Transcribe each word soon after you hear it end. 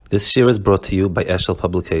This year is brought to you by Eshel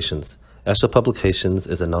Publications. Eshel Publications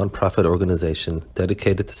is a non-profit organization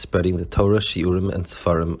dedicated to spreading the Torah, Shiurim, and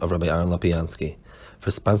Sefarim of Rabbi Aaron Lopiansky. For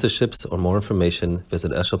sponsorships or more information,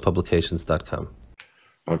 visit eshelpublications.com.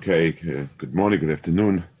 Okay, good morning, good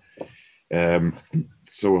afternoon.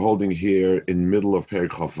 So we're holding here in middle of Perek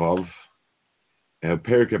Chavav,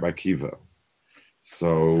 Perek Akiva.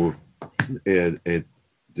 So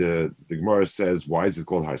the Gemara says, why is it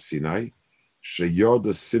called Har Sinai?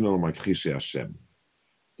 Sheyoda Sinol Makrishi Hashem.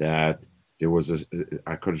 That there was a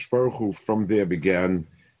Kadosh Baruch Hu from there began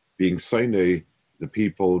being Sinai, the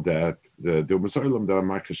people that the Masaylam that are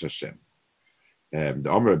Makrish Hashem. The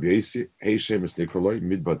Amr Rabbi Yesi, Hashem is Nikolai,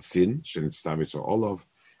 Midbar Tzin, Shen Stamis or Olav,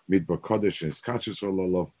 Midbar Kodesh and Skachis or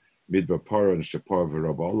Olav, Midbar Para and Shepar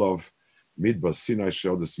Verab Olav, Midbar Sinai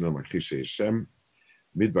Sheyoda Sinol Makrishi Hashem,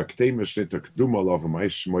 Midbar Kteimesh Netak Dum Olav,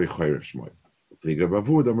 Maish Shmoy Chayrev Shmoy. So you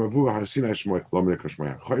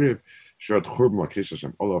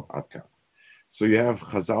have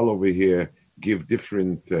Chazal over here give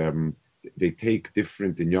different, they take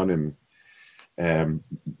different inyanim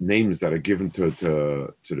names that are given to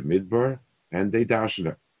the Midbar, and they dash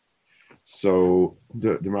it. So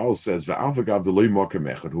the Maral says,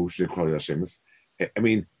 I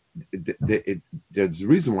mean, there's a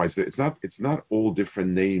reason why it's not all different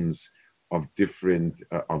names of different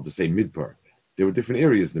of the same Midbar. There were different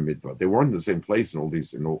areas in the Midbar. They weren't in the same place in all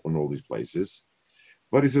these places.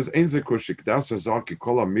 But he says,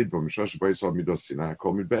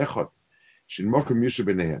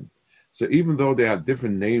 so even though they have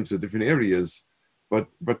different names of different areas, but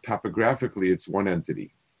topographically it's one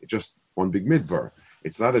entity. It's just one big Midbar.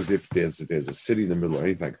 It's not as if there's a city in the middle or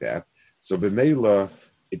anything like that. So b'meila,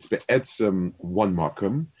 it's be'etzem one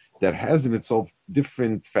makom that has in itself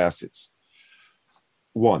different facets.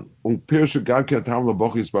 One, and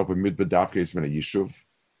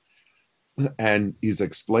he's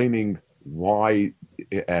explaining why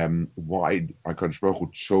HaKadosh Baruch Hu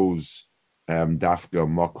chose Dafka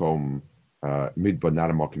Makom Midbar, not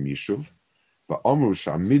a Makom Yishuv. But Amru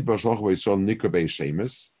Midbar Shalach Yisrael Nikabei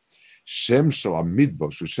Shemes Shem Shel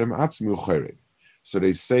Midbar Shu Shem Atzmi Uchered. So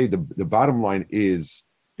they say the bottom line is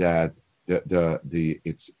that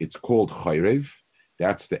it's called Chayrev.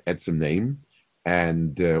 That's the etzem name.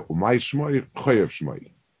 And Umay Shmoy Chayev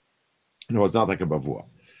Shmoy. No, it's not like a bavua.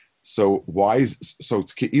 So it's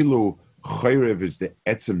Keilu Chayev is the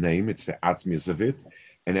etzem name, it's the atzmius of it,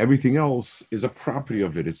 and everything else is a property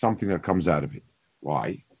of it. It's something that comes out of it.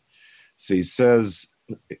 Why? So he says,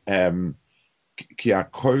 Ki Akoil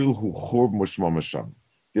Hu Churb Mushma Masham.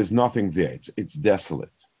 There's nothing there. It's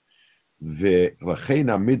desolate. The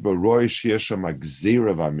Lachena Midbar Roy Shiesham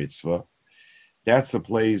Agzira VaMitzvah. That's the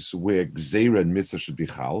place where Gzeira and Mitzvah should be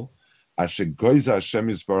chal. Asher goiza Hashem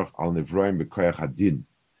Yisbarach al Nivroim b'koyach hadin.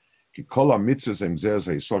 Ki kol ha-mitzvahs hem gzeira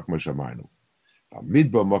zeh Moshe Amarnu.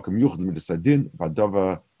 V'amidbar mokem yuchad midas hadin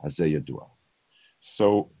v'adova hazeh yadua.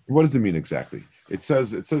 So what does it mean exactly? It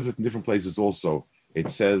says it in different places also. It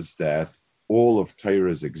says that all of Torah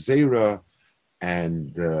is a Gzeira,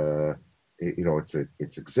 and it's a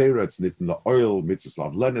Gzeira, it's nitnu la'oil, mitzvahs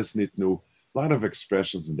lavlenes nitnu. A lot of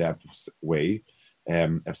expressions in that way.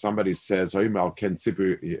 If somebody says, because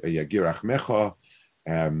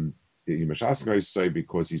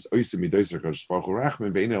he's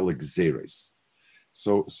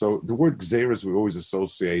So the word gzeres we always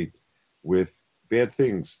associate with bad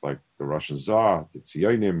things, like the Russian Tsar, the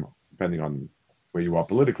Tzionim, depending on where you are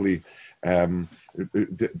politically.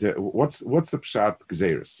 What's the pshat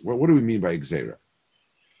gzeres? What do we mean by gzera?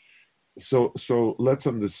 So let's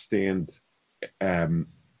understand.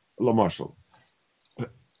 Lamashal,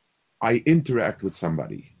 I interact with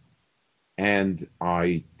somebody and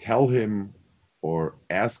I tell him or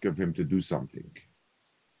ask of him to do something.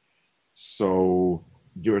 So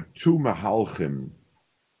there are two mahalchim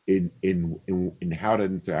in how that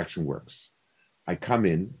interaction works. I come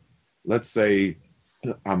in, let's say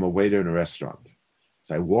I'm a waiter in a restaurant.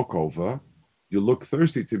 So I walk over, you look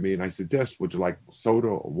thirsty to me and I suggest, would you like soda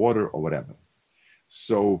or water or whatever?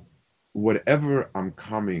 So whatever I'm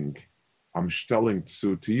coming, I'm stelling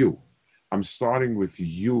to you. I'm starting with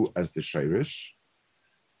you as the shirish,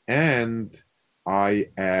 and I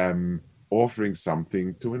am offering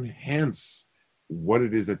something to enhance what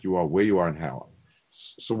it is that you are, where you are, and how.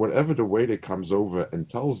 So whatever the waiter comes over and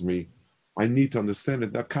tells me, I need to understand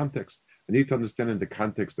in that context. I need to understand in the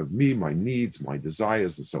context of me, my needs, my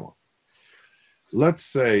desires, and so on. Let's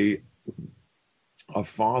say a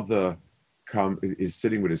father is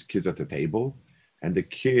sitting with his kids at the table, and the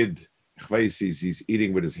kid, he's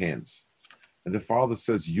eating with his hands. And the father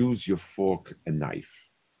says, use your fork and knife.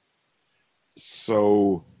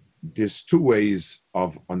 So there's two ways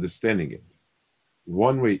of understanding it.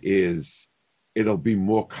 One way is it'll be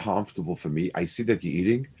more comfortable for me. I see that you're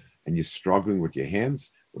eating and you're struggling with your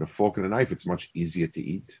hands. With a fork and a knife, it's much easier to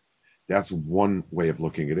eat. That's one way of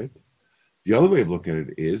looking at it. The other way of looking at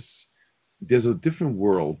it is there's a different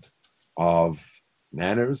world of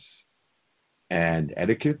manners and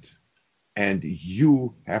etiquette, and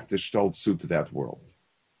you have to stolz suit to that world.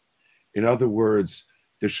 In other words,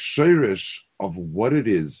 the shirish of what it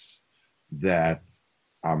is that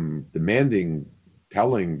I'm demanding,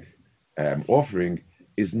 telling, offering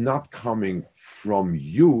is not coming from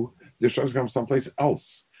you. The shirish comes someplace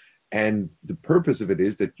else, and the purpose of it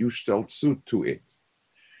is that you stolz suit to it.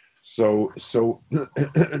 So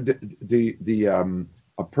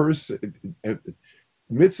a person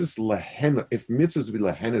mitzvahs lehen, if mitzvahs be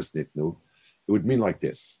lehenes nitnu, it would mean like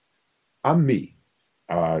this: I'm me,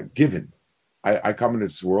 given. I come into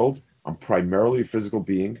this world. I'm primarily a physical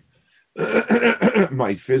being.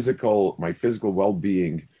 my physical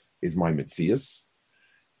well-being is my mitzias,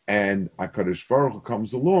 and Hakadosh Baruch Hu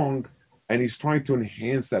comes along, and he's trying to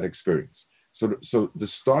enhance that experience. So the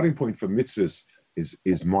starting point for mitzvahs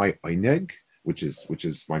is my eineg, which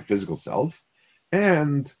is my physical self,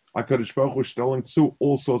 and Hakadosh Baruch Hu is telling to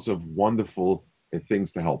all sorts of wonderful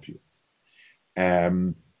things to help you.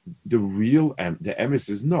 The real the emes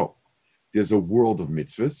is no. There's a world of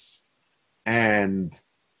mitzvahs, and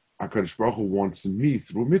HaKadosh Baruch Hu wants me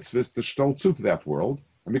through mitzvahs to shtel to that world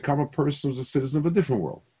and become a person who's a citizen of a different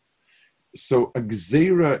world. So a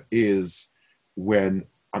gzeira is when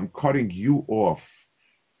I'm cutting you off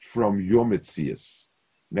from your mitzias.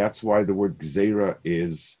 That's why the word gzeira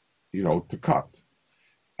is, to cut.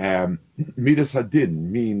 Midas hadin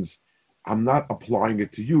means I'm not applying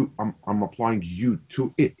it to you. I'm applying you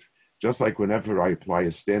to it. Just like whenever I apply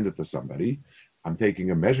a standard to somebody, I'm taking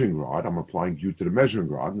a measuring rod, I'm applying you to the measuring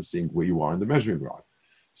rod and seeing where you are in the measuring rod.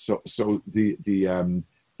 So the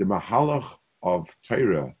mahalach of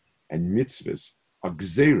Torah and mitzvahs are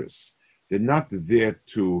gzeirus. They're not there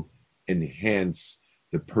to enhance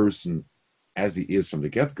the person as he is from the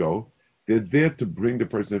get-go. They're there to bring the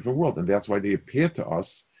person into the world, and that's why they appear to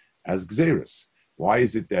us as gzeirus. Why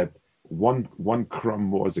is it that one crumb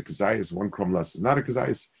more is a kazayas, one crumb less is not a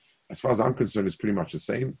kazayas? As far as I'm concerned, it's pretty much the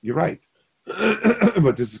same. You're right.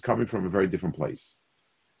 But this is coming from a very different place.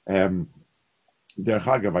 Derech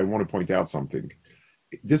Hagav, I want to point out something.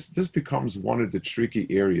 This becomes one of the tricky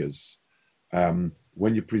areas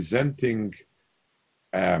when you're presenting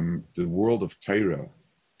the world of Torah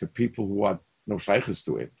to people who are no shaykhs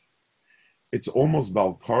to it. It's almost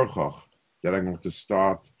bal karchach that I'm going to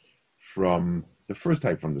start from the first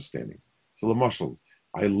type of understanding. So, l'mashal,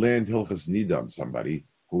 I learned Hilchas Nida on somebody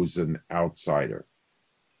who's an outsider.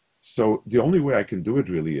 So the only way I can do it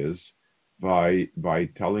really is by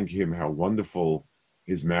telling him how wonderful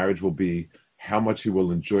his marriage will be, how much he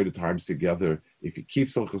will enjoy the times together if he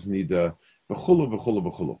keeps Hilchas Nida, v'chulu, v'chulu,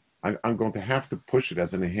 v'chulu. I'm going to have to push it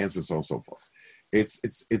as an enhancement, so on and so forth.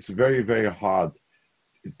 It's very, very hard.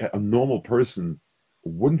 A normal person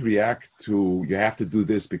wouldn't react to, you have to do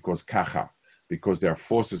this because kacha, because there are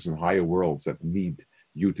forces in higher worlds that need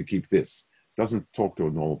you to keep this. Doesn't talk to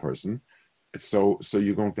a normal person. So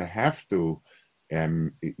you're going to have to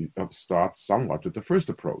start somewhat with the first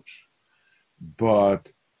approach.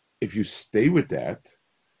 But if you stay with that,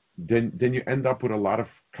 then you end up with a lot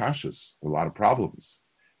of kashas, a lot of problems.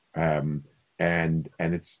 And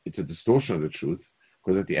it's a distortion of the truth,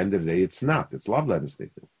 because at the end of the day, it's not. It's love letters they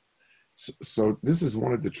do. So this is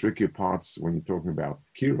one of the trickier parts when you're talking about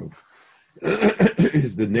Kirov,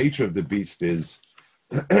 is the nature of the beast is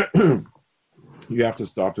you have to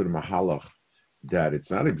start with a mahalach that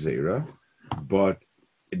it's not Xera, but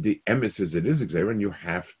the emes is it is Xera, and you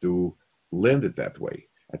have to land it that way.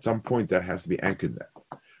 At some point, that has to be anchored there.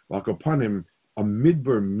 Like upon him, a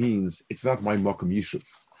midbar means it's not my makom yishuv.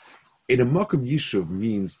 In a makom yishuv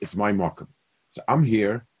means it's my makom. So I'm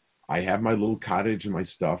here, I have my little cottage and my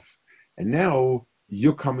stuff, and now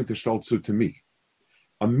you're coming to shtoltzu to me.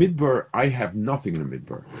 A midbar, I have nothing in a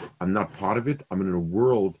midbar. I'm not part of it. I'm in a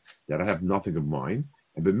world that I have nothing of mine.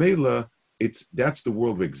 And b'meila, that's the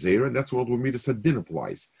world where Xera, and that's the world where Midas Hadin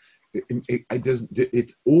applies.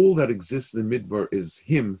 It's all that exists in the midbar is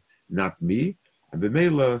him, not me. And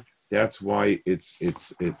b'meila, that's why it's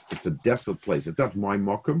a desolate place. It's not my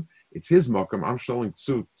makom, it's his makom. I'm showing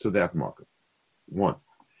to that makom. One.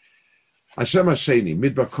 Hashem Hasheni,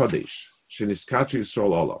 midbar kodesh. Sheniskatri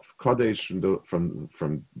Yisroel Olaf. Kodesh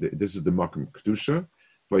from this is the Makom Kedusha.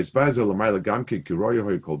 For his bazel l'mayla gamke kiroya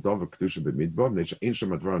hoy kol dova Kedusha b'midbar. Neisha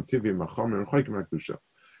inshem advaram tivim machomer and choykim Kedusha.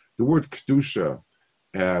 The word Kedusha,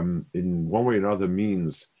 in one way or another,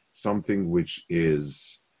 means something which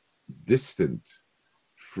is distant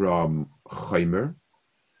from chaimer.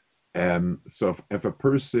 So if a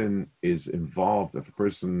person is involved, if a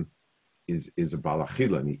person is a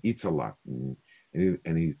balachila and he eats a lot and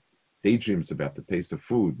he daydreams about the taste of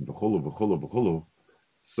food,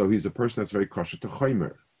 so he's a person that's very kosher to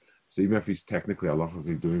chaimer. So even if he's technically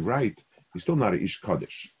halachically doing right, he's still not a ish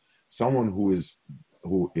kaddish. Someone who is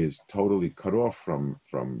totally cut off from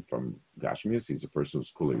gashmias, he's a person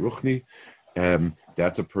who's kule ruchni.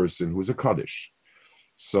 That's a person who's a kaddish.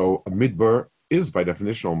 So a midbar is by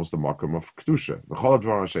definition almost a makom of kedusha. V'chol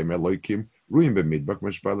advar Hashem Elokim ruim b'midbar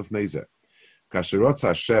k'meshbar lefnei Kasher rotza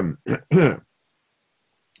Hashem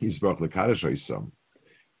Yisroel lekadosh oisam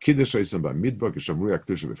kiddush oisam b'midbar k'shamru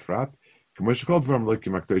kedusha b'frat k'moshe kol dvarim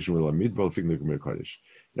lokim akdoshim l'midbar l'fig l'gumir kodesh.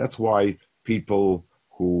 That's why people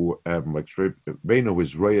who like Beino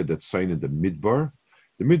is roya that sign in the midbar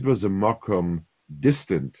is a makom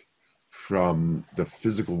distant from the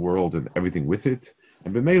physical world and everything with it.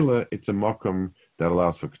 And b'meila, it's a makom that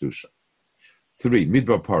allows for kedusha. 3.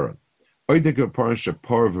 Midbar paran. Oidek paran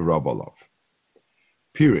shepar v'rabalov.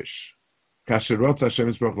 Pirish. Kasher rotz Hashem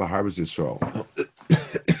Yisroel laharbes Yisrael.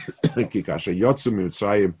 Ki kasher yotzu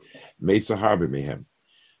mitzrayim meitza harbe mehem.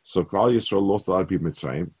 So Klal Yisrael lost a lot of people in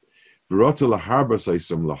Mitzrayim. V'rotze laharbes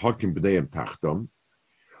Yisrael lahakim b'neiim tachtom.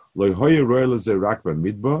 Loihoye royal ze rak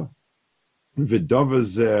b'midbar. V'dova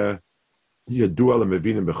ze yadua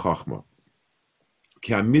l'mevinim b'chachma.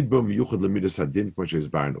 Ki hamidbar miyuchad l'midas hadin k'mo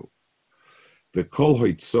she'izbarnu. V'kol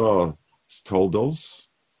hoitzah stoldos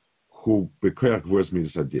hu b'koyach gvuras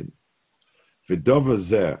midas hadin. V'dova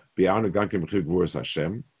ze bi'anu gankem b'chir gvuras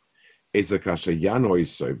Hashem. Eza kasher yano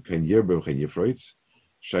oisov ken yirbo ken yifroitz.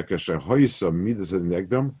 Shekasher hoisa midas hadin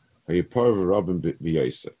egdam hayipar v'rabim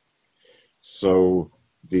b'yoseh. So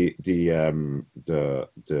the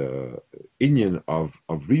inyan of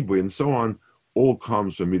ribu and so on all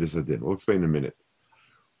comes from midas hadin. We'll explain in a minute.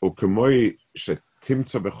 Ukemoi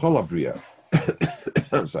shetimtza bechol abriya.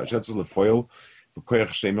 I'm sorry. Shetzel lefoil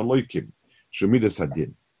b'koyach shem elokim shemidas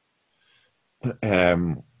hadin.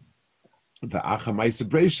 V'acha ma'aseh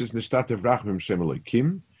breishis nishtatev rachmim shem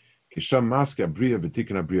elokim kisham maske abriya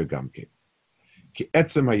v'tiken abriya gamke. Ki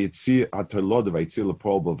etzem hayitzir hatolod v'yitzir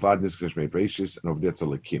lepol b'vad niskach mei breishis and of detz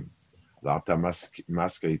elokim. La'ata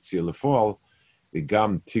maske yitzir lepol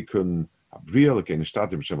v'gam tikun abriya l'kei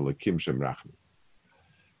nishtatev shem elokim shem rachmim.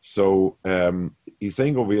 So he's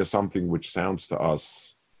saying over here something which sounds to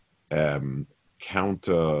us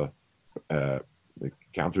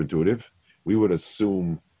counterintuitive. We would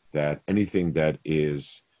assume that anything that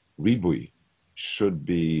is ribui should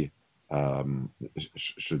be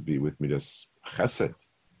with midas chesed,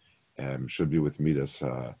 should be with midas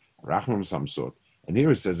rachmam some sort. And here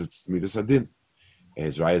it says it's midas adin.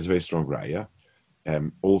 His raya is very strong raya.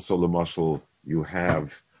 Also, lemashal, you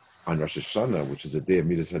have on Rosh Hashanah, which is a day of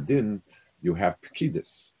Midas Hadin, you have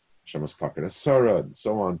Pekidus, Shemas Paket Asara, and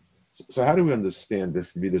so on. So how do we understand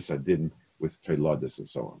this Midas Hadin with Toiladis and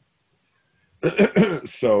so on?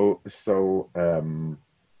 So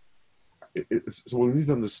what we need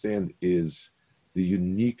to understand is the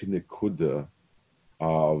unique nekuda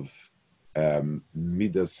of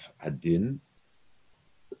Midas Hadin.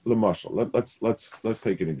 Lamashal, let's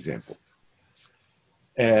take an example.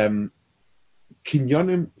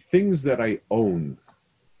 Kinyanim, things that I own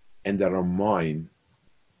and that are mine,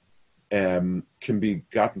 can be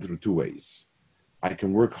gotten through two ways. I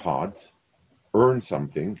can work hard, earn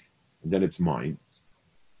something, and then it's mine.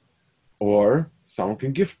 Or someone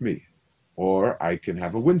can gift me. Or I can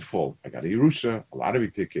have a windfall. I got a Yerusha, a lottery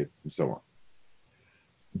ticket, and so on.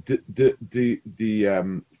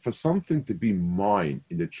 For something to be mine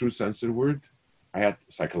in the true sense of the word, I had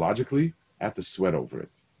to sweat over it.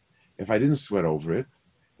 If I didn't sweat over it,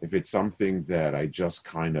 if it's something that I just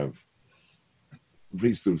kind of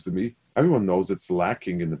breeze through to me, everyone knows it's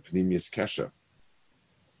lacking in the Pnimius Kesha.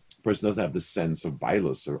 A person doesn't have the sense of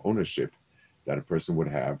bailus or ownership that a person would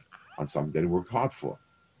have on something that he worked hard for.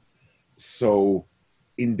 So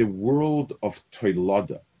in the world of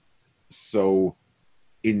Toilada, so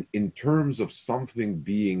in terms of something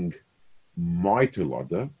being my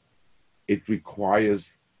Toilada, it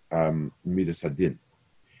requires Midas Hadin.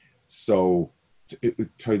 So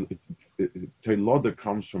Toilada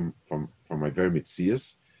comes from my very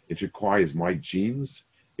mitzias. It requires my genes.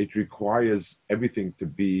 It requires everything to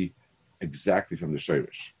be exactly from the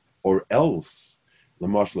Shirish. Or else,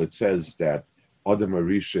 Lamashal, it says that Adam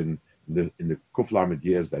Arishan in the Kuflamed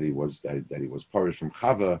years that he was parish from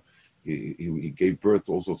Chava, he gave birth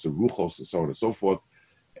to all sorts of ruchos and so on and so forth,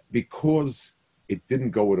 because it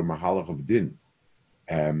didn't go with a mahalach of din.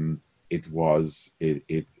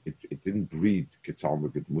 it didn't breed Ketzal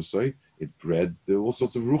Megid Musay, it bred all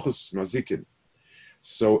sorts of Ruchas Mazikin.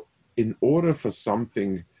 So in order for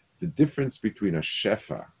something, the difference between a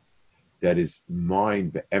Shefa that is mine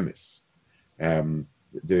be'emes, the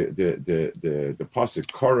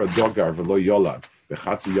pasuk Kara Dogar V'lo Yolad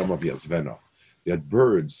B'chatzi Yom Av Yazvena, that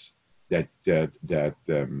birds that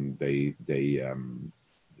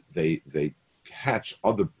they catch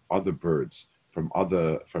other birds from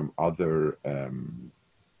other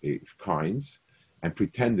kinds and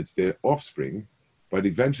pretend it's their offspring, but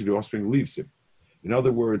eventually the offspring leaves him. In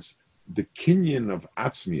other words, the kinyan of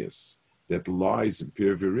Atzmius that lies in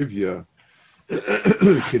Pir Virivia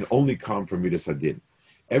can only come from Midas Hadin.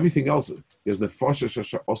 Everything else, there's Nefasha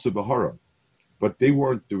Shasha Osu Bahara, but they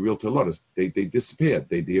weren't the real Telodas. They disappeared,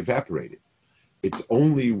 they evaporated. It's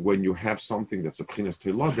only when you have something that's a Pchinas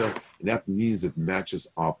Teloda, and that means it matches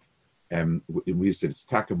up, and we said it's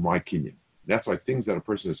Taka my kinyan. That's why things that a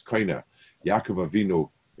person is kaina, Yaakov Avinu,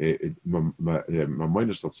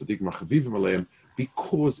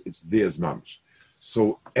 because it's theirs mamish.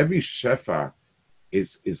 So every shefa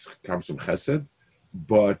comes from chesed,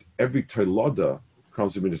 but every toiloda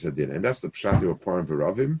comes from midas hadin, and that's the pshat of Param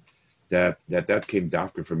V'Ravim that came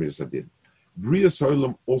dafka from midas hadin. Bria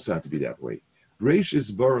Soilam also had to be that way. Reish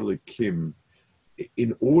is Kim,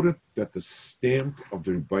 in order that the stamp of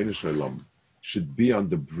the Rebbeinu Shalom should be on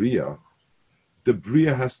the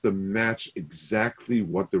Bria has to match exactly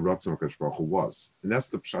what the Ratzon HaKadosh Baruch Hu was. And that's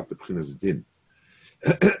the Pshat the B'chinas Din.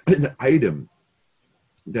 An item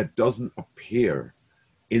that doesn't appear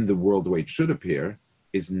in the world the way it should appear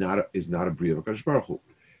is not a Bria of HaKadosh Baruch Hu.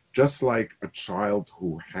 Just like a child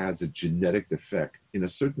who has a genetic defect, in a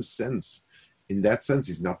certain sense, in that sense,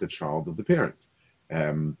 he's not the child of the parent,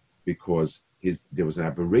 because there was an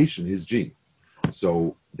aberration in his gene.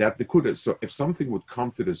 So that Nakuda. So if something would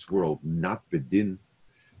come to this world not bedin,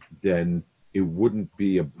 then it wouldn't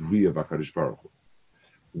be a bria of HaKadosh Baruch Hu.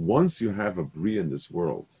 Once you have a bria in this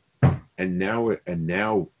world, and now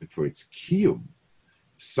for its kiyum,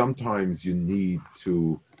 sometimes you need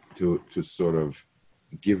to sort of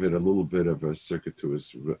give it a little bit of a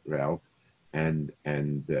circuitous route and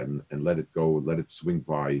let it go, let it swing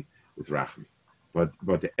by with rachmi. But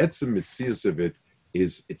the etzem mitzias of it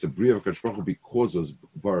is, it's a bria of HaKadosh Baruch Hu because it was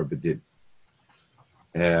bara bedin.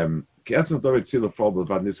 Ke'etzem David tzil lefal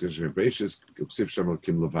b'levad niska shebeishis uksiv shem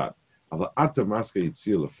l'kim levad. Aval ata maska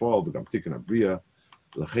yitzil lefal v'gam tikkun abria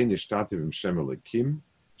l'chein yishtativ im shem l'kim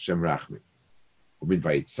shem rachmi. Umin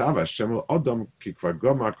vayitzav Hashem l'odom ki kvar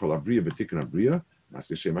gomar kol abria b'tikkun abria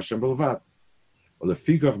maska shem Hashem b'levad.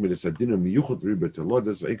 Ulefikach midas hadin miyuchot ri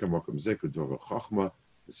b'telodas v'ein kamokom zeh k'dvar v'chachma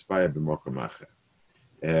l'spaya b'mokom acher.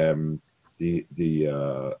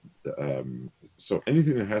 So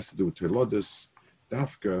anything that has to do with Telodas,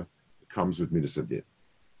 Dafka, comes with Midas Hadin.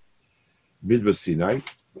 Midbar Sinai,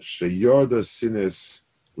 Sheyorda Sines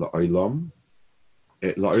La'olam,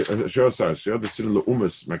 Sheyorda Sines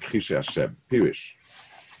La'umas Makchishe Hashem, Pirish,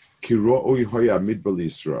 Ki ro'oi hoya midbar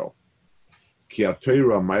Yisroel, Ki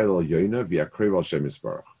atoira ma'il yoina v'yakrev al Shem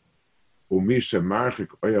Yisbarach, Umi shemarchik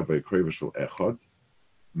oya v'yakrev shel echad,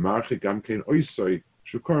 marchik gam kein oisoi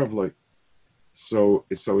shukarav loy. So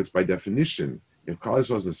it's by definition, if Kal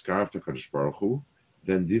Yisrael is the scarf to Kadosh Baruch Hu,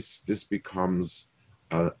 then this becomes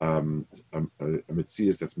a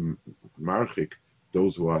mitzias that's marchik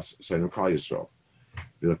those who are saying Kal Yisrael.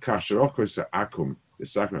 So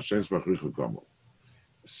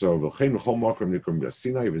v'chein v'chol makom nikum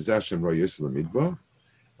b'Sinai v'zeh Hashem ro yisel l'midbar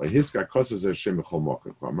v'hiska kosas Hashem v'chol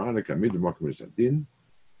makom v'amanik amid makom midas hadin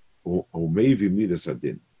u'meivi midas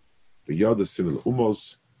hadin v'yod sin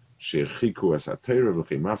l'umos shechiku es ha'teira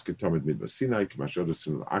v'chein maske tamid midbar Sinai k'mashod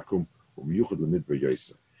sin l'akum u'miyuchad l'midbar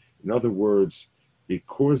yoysa. In other words,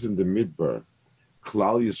 because in the midbar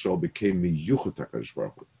Klal Yisrael became miyuchad HaKadosh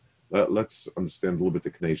Baruch Hu. Let's understand a little bit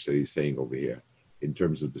the knesh that he's saying over here in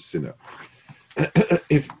terms of the sinner.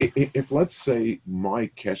 If let's say my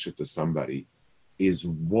kesher to somebody is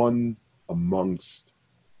one amongst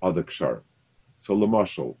other ksharim, so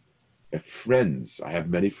lamashal, friends, I have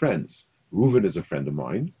many friends. Reuven is a friend of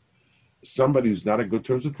mine. Somebody who's not in good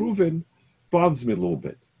terms with Reuven bothers me a little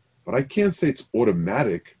bit, but I can't say it's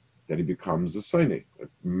automatic that he becomes a saini.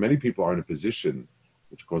 Many people are in a position,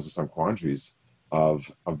 which causes some quandaries,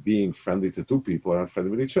 of being friendly to two people and not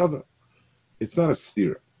friendly with each other. It's not a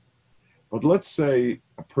steer. But let's say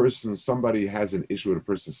somebody has an issue with a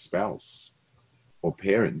person's spouse or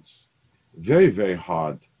parents. Very, very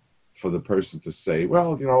hard for the person to say,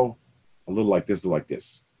 well, a little like this, a little like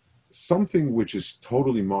this. Something which is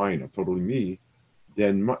totally mine or totally me,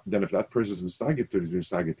 then if that person is mistagit to it, he's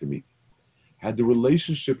mistagit to me. Had the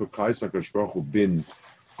relationship of Klal HaKadosh Baruch Hu been,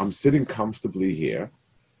 I'm sitting comfortably here,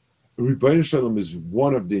 Rebbeinu Shalom is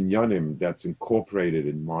one of the inyanim that's incorporated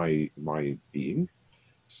in my being.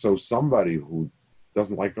 So somebody who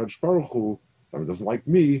doesn't like HaKadosh Baruch Hu, somebody doesn't like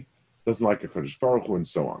me, doesn't like HaKadosh Baruch Hu, and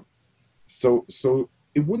so on. So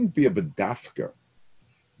it wouldn't be a bedafka,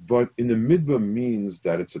 but in the midbar means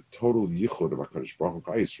that it's a total yichud of HaKadosh Baruch Hu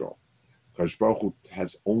Klal Yisrael. HaKadosh Baruch Hu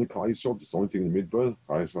has only Klal Yisrael, that's the only thing in the midbar.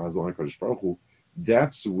 Klal Yisrael has only HaKadosh Baruch Hu.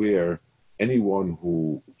 That's where anyone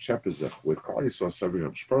who chepezech with Klal Yisrael serving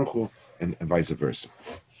HaKadosh Baruch Hu, and vice versa.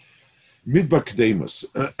 Midbar Kdemus.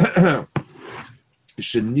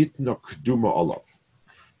 Shenitna Kduma Olav.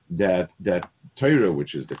 That Torah,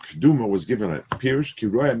 which is the Keduma, was given at Pirush,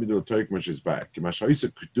 Kiroya Middle Torah Mashis back.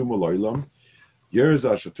 Kimashaisa Keduma Loilam,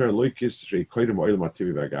 Yerza Shator Loikis, Rekoidim Oilam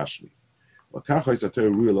Ativi Vagashmi. Lakacha is a Torah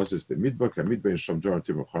Ruyalas Bemidba, Kamidba in Shamdor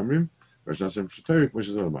Ativi Chamrim, Rajnasam Shatorik,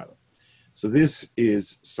 Mashis Olamala. So this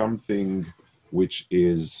is something which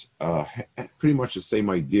is pretty much the same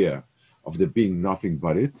idea of there being nothing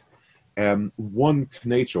but it. One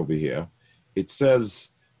knach over here, it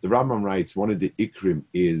says, the Rambam writes, one of the ikrim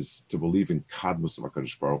is to believe in kadmus of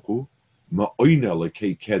HaKadosh Baruch Hu, ma'oina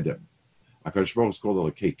lekei kedem. HaKadosh Baruch Hu is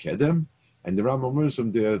called lekei kedem, and the Rambam learns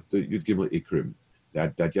from there the Yud Gimel ikrim,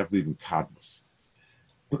 that you have to believe in kadmus.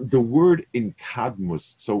 The word in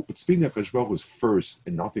kadmus, so it's speaking that HaKadosh Baruch Hu was first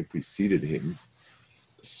and nothing preceded him.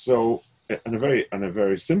 So on a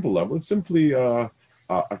very simple level, it's simply a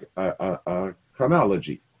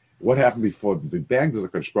chronology. What happened before the Big Bang? There's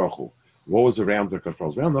HaKadosh Baruch Hu. What was around the HaKadosh Baruch Hu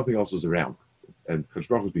was around? Nothing else was around. And HaKadosh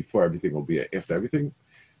Baruch Hu was before everything, will be after everything.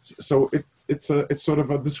 So it's sort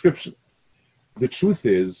of a description. The truth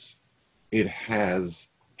is, it has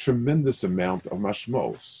tremendous amount of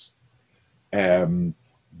mashmos. The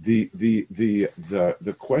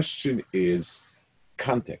question is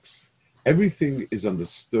context. Everything is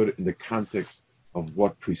understood in the context of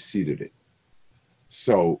what preceded it.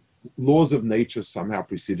 So laws of nature somehow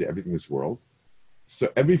preceded everything in this world. So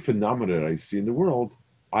every phenomenon that I see in the world,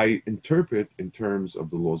 I interpret in terms of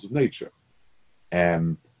the laws of nature.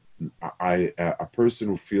 And a person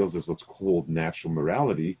who feels as what's called natural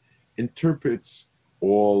morality interprets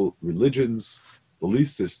all religions, belief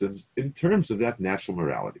systems in terms of that natural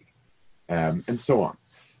morality, and so on.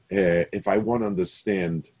 If I want to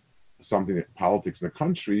understand something like politics in a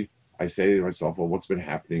country, I say to myself, well, what's been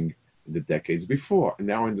happening in the decades before? And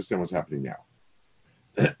now I understand what's happening now.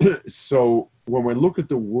 So when we look at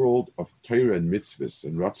the world of Torah and mitzvahs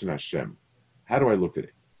and Ratzon Hashem, how do I look at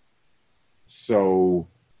it? So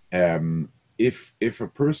if a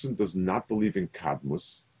person does not believe in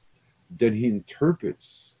Kadmus, then he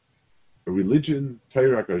interprets a religion,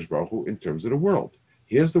 Torah HaKadosh Baruch Hu, in terms of the world.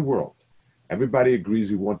 Here's the world. Everybody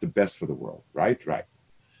agrees we want the best for the world, right? Right.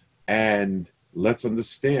 And let's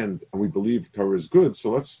understand, and we believe Torah is good,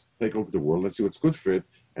 so let's take a look at the world, let's see what's good for it,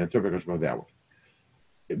 and interpret HaKadosh Baruch Hu that way.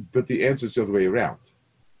 But the answer is the other way around.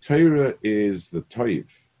 Torah is the toiv.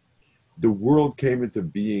 The world came into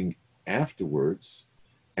being afterwards,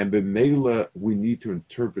 and b'meila we need to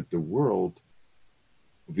interpret the world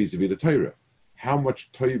vis-a-vis the Torah. How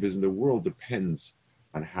much toiv is in the world depends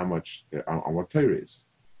on how much on what Torah is.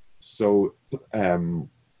 So,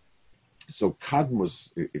 so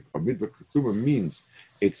kadmus means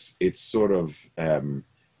it's sort of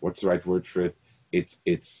what's the right word for it?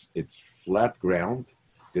 It's flat ground.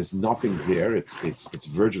 There's nothing there. It's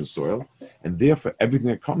virgin soil, and therefore everything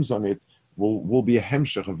that comes on it will be a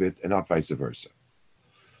hemshech of it, and not vice versa.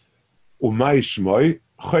 Umay shmoy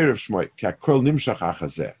chayrev shmoy kakol nimshach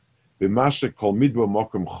achazeh b'mashe kol midbar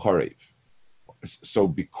mokum chorev. So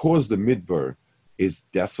because the midbar is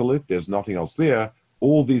desolate, there's nothing else there.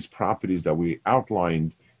 All these properties that we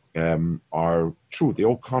outlined are true. They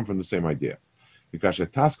all come from the same idea. Because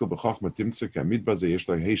shetaskel b'chochma timtze kamidbar ze yesh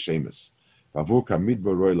lo hey shemes. Vavur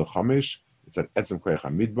kamidbar roy lechamesh. It's an etzem koyach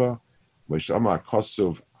hamidbar. Moishama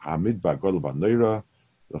kosov hamidbar godel b'neira.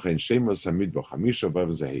 L'chein shemes hamidbar chamisha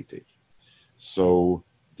v'evin ze heitev. So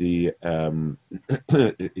the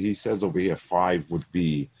he says over here 5 would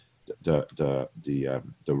be the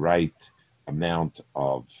right amount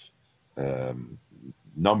of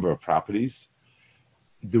number of properties.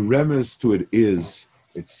 The remes to it is,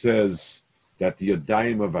 it says that the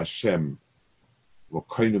Yadayim of Hashem were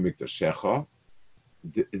koinu mikdashecha.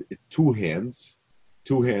 Two hands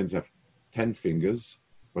have 10 fingers,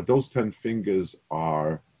 but those 10 fingers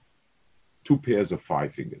are 2 pairs of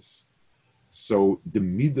 5 fingers. So the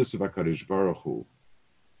midas of HaKadosh Baruch Hu,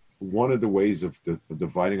 one of the ways of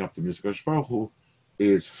dividing up the midas of HaKadosh Baruch Hu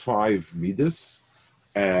is 5 midas.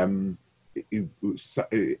 2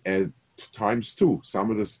 times two.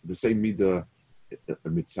 Some of the same midah,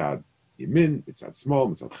 mitzad yamin, mitzad small,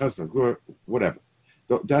 mitzad chesed, whatever.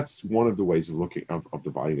 That's one of the ways of looking of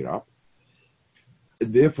dividing it up.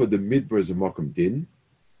 And therefore, the midbar is a makom din,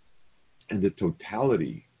 and the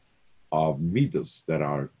totality of midas that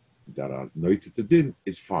are noted to din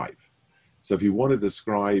is 5. So if you want to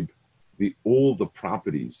describe all the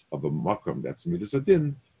properties of a makom that's midas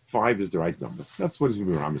adin, 5 is the right number. That's what is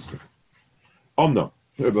going to be Rambam. Omnam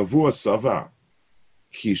bavua sava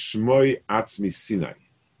ki shmoi atzmi Sinai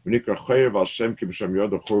v'nikra chayev al Shem ki b'shem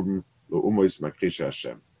yod churban le'umois makrisha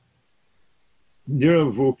Hashem.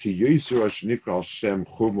 Niravu ki Yisroel shnikra al Shem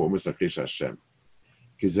churban le'umois makrisha Hashem.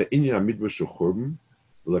 Ki ze inyan midbar shu churban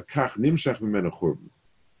lekach nimshach mimenu churban.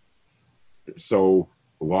 So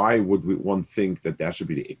why would one think that should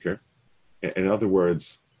be the ikar? In other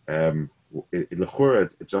words, it's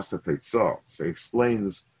just a teitzah. So it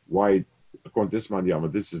explains why, according to this man Yama,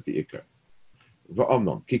 this is the ikar.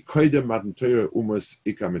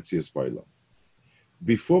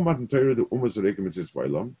 Before Matan Torah, the umas were ikar mitzias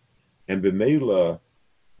ba'olam, and b'meila,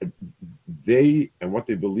 they and what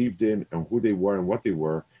they believed in and who they were and what they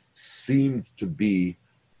were seemed to be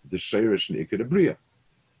the sheirish and ikar bria.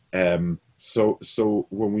 So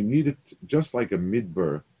when we need it, just like a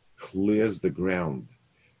midbar clears the ground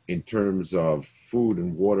in terms of food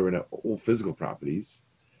and water and all physical properties,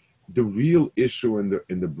 the real issue in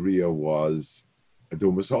the bria was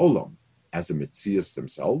adumas ha'olam as a mitzias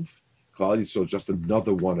themselves. Klal Yisrael is just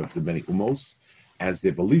another one of the many umos, as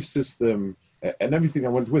their belief system and everything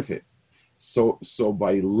that went with it. So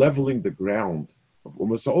by leveling the ground of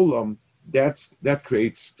umas ha'olam, that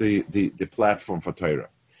creates the platform for Torah.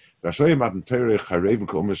 So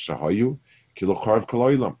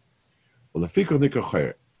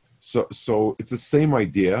it's the same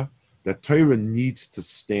idea that Torah needs to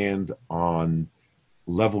stand on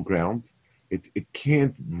level ground. It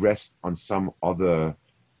can't rest on some other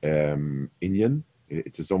inyan.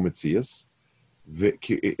 It's its own mitzias.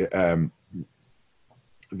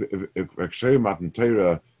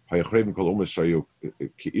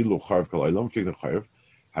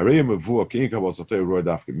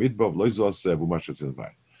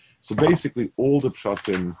 So basically, all the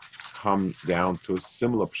pshatim come down to a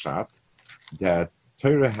similar pshat, that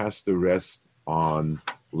Torah has to rest on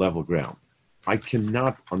level ground. I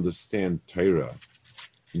cannot understand Torah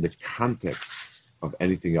in the context of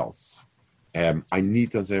anything else. I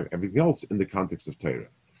need to understand everything else in the context of Torah.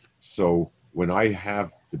 So when I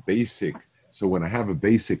have a basic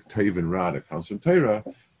Tov and Ra that comes from Torah,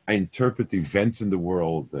 I interpret the events in the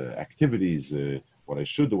world, the activities, what I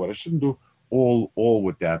should do, what I shouldn't do, all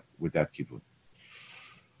with that kivun.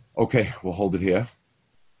 Okay, we'll hold it here.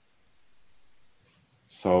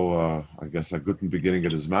 So I guess a good beginning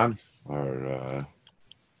of this man. Or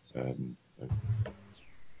Sharon,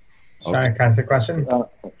 can I ask a question?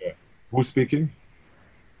 Who's speaking?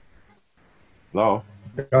 Hello.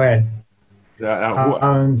 Go ahead. Who?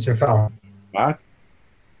 It's your phone. What?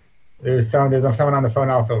 There's someone on the phone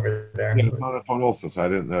also over there. Yeah, on the phone also. So I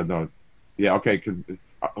didn't know. Yeah. Okay.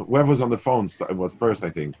 Whoever's on the phone was first, I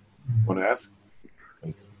think. Want to ask?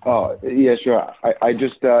 Oh, yeah, sure. I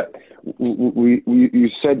just, you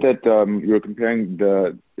said that you were comparing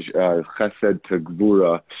the chesed to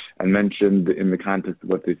gvura, and mentioned in the context of,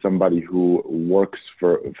 let's say, somebody who works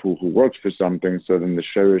for something, so then the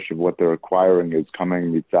sherish of what they're acquiring is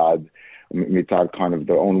coming mitzad kind of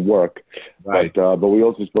their own work. Right. But we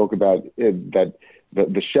also spoke about it, that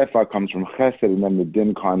the shefa comes from chesed, and then the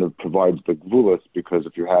din kind of provides the gvulas, because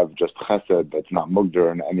if you have just chesed that's not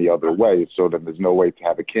mugdar in any other way, so then there's no way to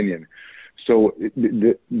have a kinyan. So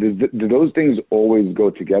do those things always go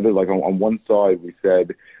together? Like on one side we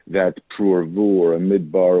said that pru'arvu or a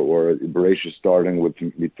midbar or a bereishis starting with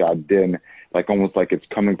mitzad din, like almost like it's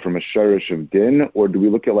coming from a sherish of din, or do we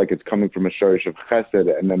look at like it's coming from a sherish of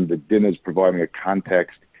chesed, and then the din is providing a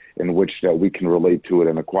context in which that we can relate to it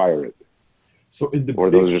and acquire it? So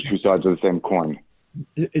those are two sides of the same coin.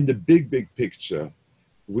 In the big picture,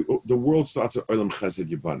 the world starts with Olam Chesed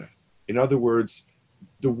Yibana. In other words,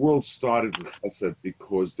 the world started with Chesed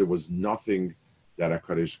because there was nothing that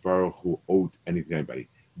HaKadosh Baruch Hu owed anything to anybody.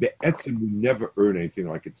 Be'etzim, we never earn anything,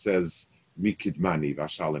 like it says, Mikidmani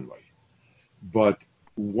Vashalim Loi. But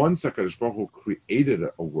once HaKadosh Baruch Hu created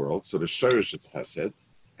a world, so the Sherish is Chesed,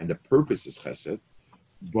 and the purpose is Chesed,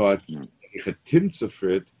 but the Timtza for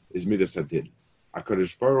it is Midas Hadin.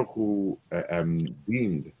 HaKadosh Baruch Hu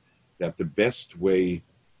deemed that the best way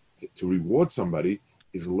to reward somebody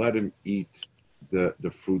is let him eat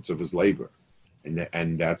the fruits of his labor.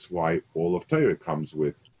 And that's why all of Torah comes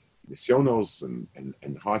with nisyonos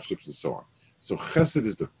and hardships and so on. So chesed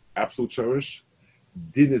is the absolute cherish.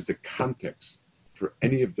 Din is the context for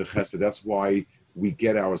any of the chesed. That's why we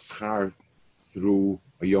get our schar through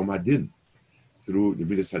a Yom Hadin, through the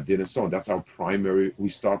Midas Hadin and so on. That's our primary. We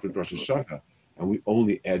start with Rosh Hashanah, and we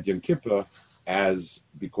only add Yom Kippur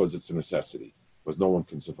because it's a necessity, because no one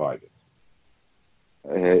can survive it.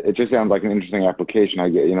 It just sounds like an interesting application, I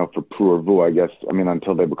get, for Pru or Vu, I guess. I mean,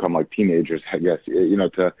 until they become like teenagers, I guess,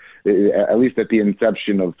 to at least at the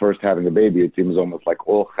inception of first having a baby, it seems almost like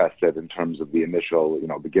all chesed in terms of the initial,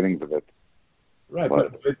 beginnings of it. Right,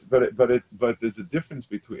 but there's a difference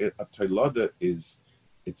between a toilada is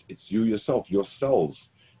it's you yourself, your cells,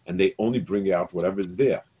 and they only bring out whatever is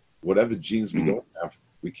there. Whatever genes we don't have,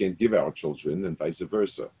 we can't give our children, and vice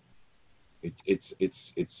versa. It's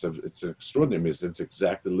extraordinary. It's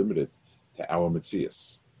exactly limited to our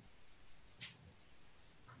Metzias.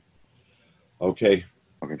 Okay.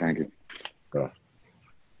 Okay, thank you. Good.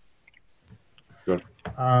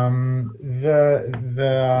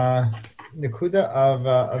 The Nakuda of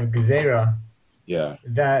Gzera. Yeah.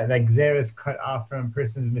 That Gzera is cut off from a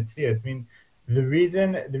person's Metzias. I mean, the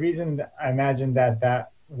reason that I imagine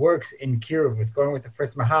that works in Kiruv with going with the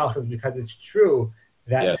first Mahalach is because it's true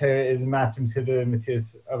that Torah is matim to the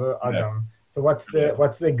Metzias of Adam. Yeah. So what's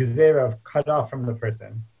the Gzera of cut off from the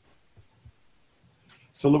person?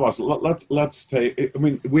 So let's take. I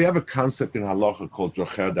mean, we have a concept in halacha called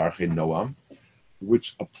Drocher Darchei Noam,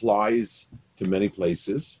 which applies to many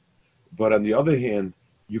places. But on the other hand,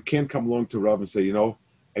 you can't come along to Rav and say, I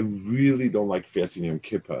really don't like fasting Yom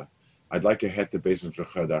Kippur. I'd like a het to base on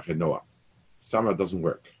Drocher Darchei Noam. Somehow it doesn't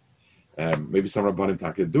work. Maybe some Rabbanim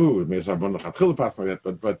Taka do, maybe some Rabbanim Chatchila pass like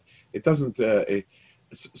that, but it doesn't.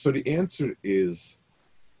 So the answer is,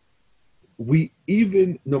 we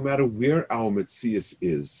even, no matter where our Metzias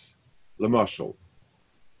is, Lamashal,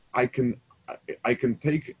 I can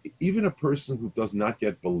take even a person who does not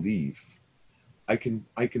yet believe, I can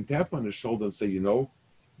tap on the shoulder and say, you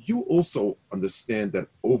also understand that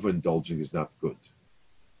overindulging is not good.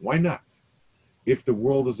 Why not? If the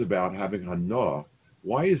world is about having hana,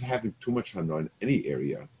 why is having too much hana in any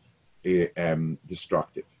area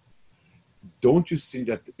destructive? Don't you see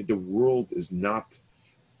that the world is not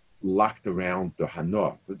locked around the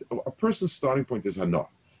hana? A person's starting point is hana.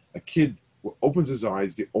 A kid opens his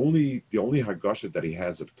eyes. The only hagasha that he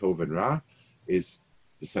has of tov and ra is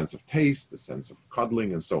the sense of taste, the sense of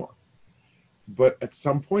cuddling, and so on. But at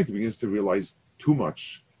some point, he begins to realize too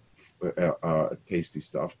much tasty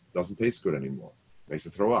stuff doesn't taste good anymore. Makes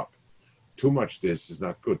it throw up. Too much this is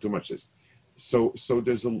not good. Too much this. So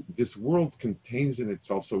there's this world contains in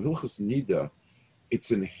itself. So Hilchas Nida,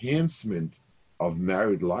 its enhancement of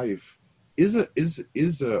married life is a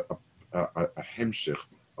hemshich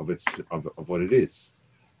of what it is,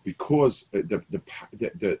 because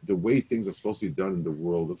the way things are supposed to be done in the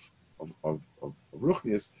world of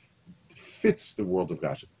Ruchnius fits the world of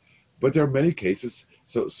Rashid. But there are many cases.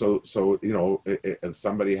 So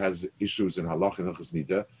somebody has issues in halach and Hilchas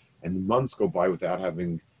Nida, and months go by without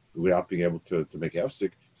being able to make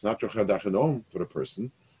hefsek. It's not Drocher Darchei Noam for the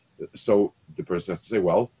person. So the person has to say,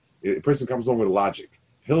 well, a person comes along with logic.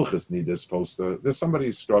 Hilchas Nida is supposed to. There's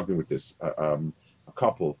somebody struggling with this. A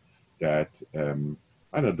couple that I don't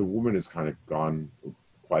know. The woman is kind of gone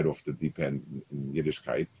quite off the deep end in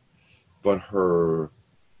Yiddishkeit, but her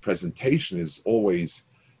presentation is always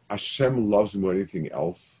Hashem loves me more than anything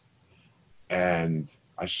else, and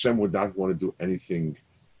Hashem would not want to do anything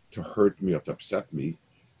to hurt me or to upset me.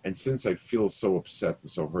 And since I feel so upset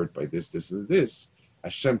and so hurt by this, and this,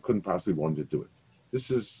 Hashem couldn't possibly want to do it.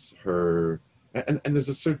 This is her, and there's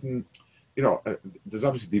a certain, there's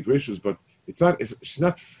obviously deeper issues, but she's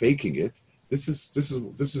not faking it. This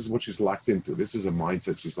is what she's locked into. This is a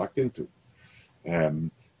mindset she's locked into,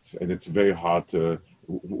 and it's very hard to.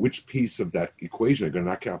 Which piece of that equation are you going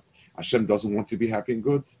to knock out? Hashem doesn't want you to be happy and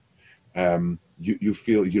good.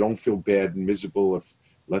 You don't feel bad and miserable if,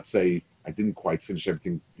 let's say, I didn't quite finish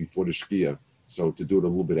everything before the Shkia, so to do it a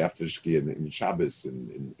little bit after the Shkia in Shabbos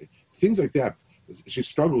and things like that. She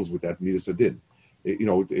struggles with that Midas Adin.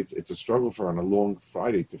 It's a struggle for her on a long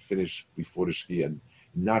Friday to finish before the Shkia and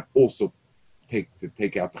not also take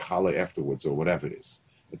out the challah afterwards or whatever it is.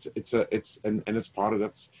 It's part of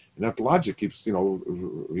that, and that logic keeps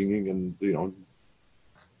ringing and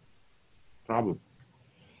problem.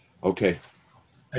 Okay.